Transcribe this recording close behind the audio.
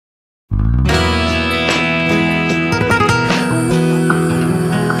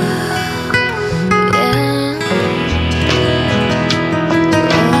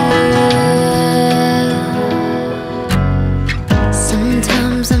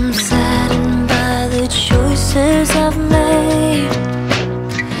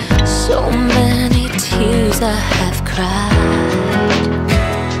cried.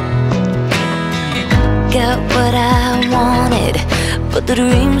 Got what I wanted, but the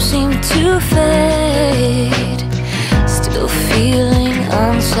dream seemed to fade. Still feeling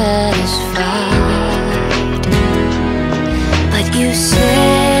unsatisfied. But you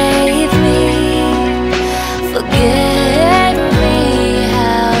saved me, forget me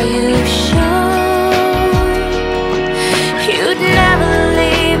how you shone. You'd never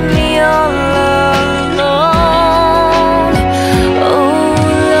leave me all alone. Oh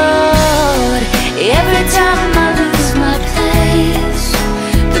Lord, every time I lose my place,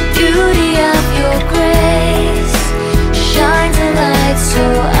 the beauty of your grace shines a light so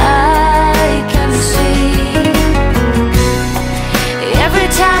I can see. Every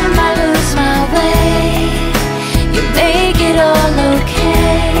time I lose my way, you make it all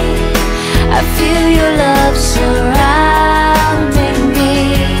okay. I feel your love surrounding me.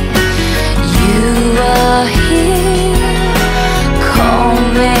 You are here,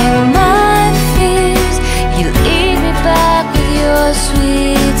 calming my fears. You lead me back with your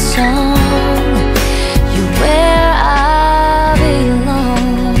sweet song. You're where I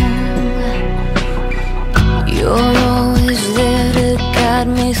belong. You're always there to guide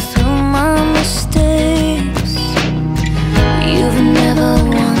me through my mistakes. You've never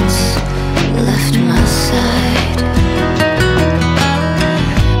once left my side.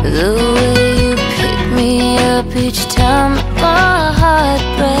 The way you pick me up each time my heart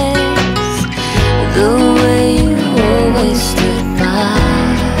breaks. The way you always stood by.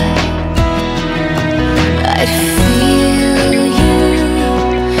 I'd feel you,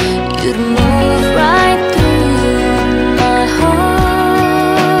 you'd move right through my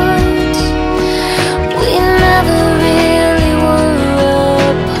heart. We never really were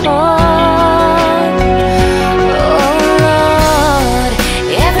apart. Oh Lord,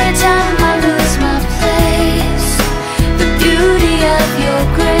 every time I lose my place, the beauty of your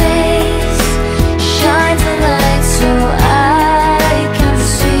grace shines a light so I can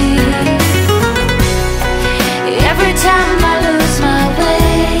see. Every time I lose my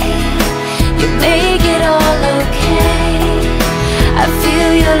way, you make it all okay. I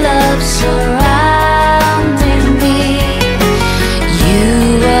feel your love surrounding me. You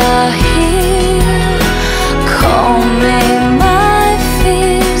are here, calming my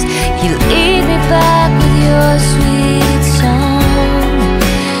fears. You lead me back with your sweet song.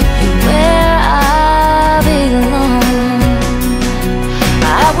 You're where I belong.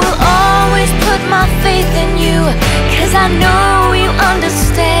 I will always put my faith in you, 'cause I know you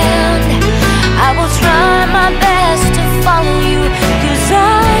understand. I will try my best to follow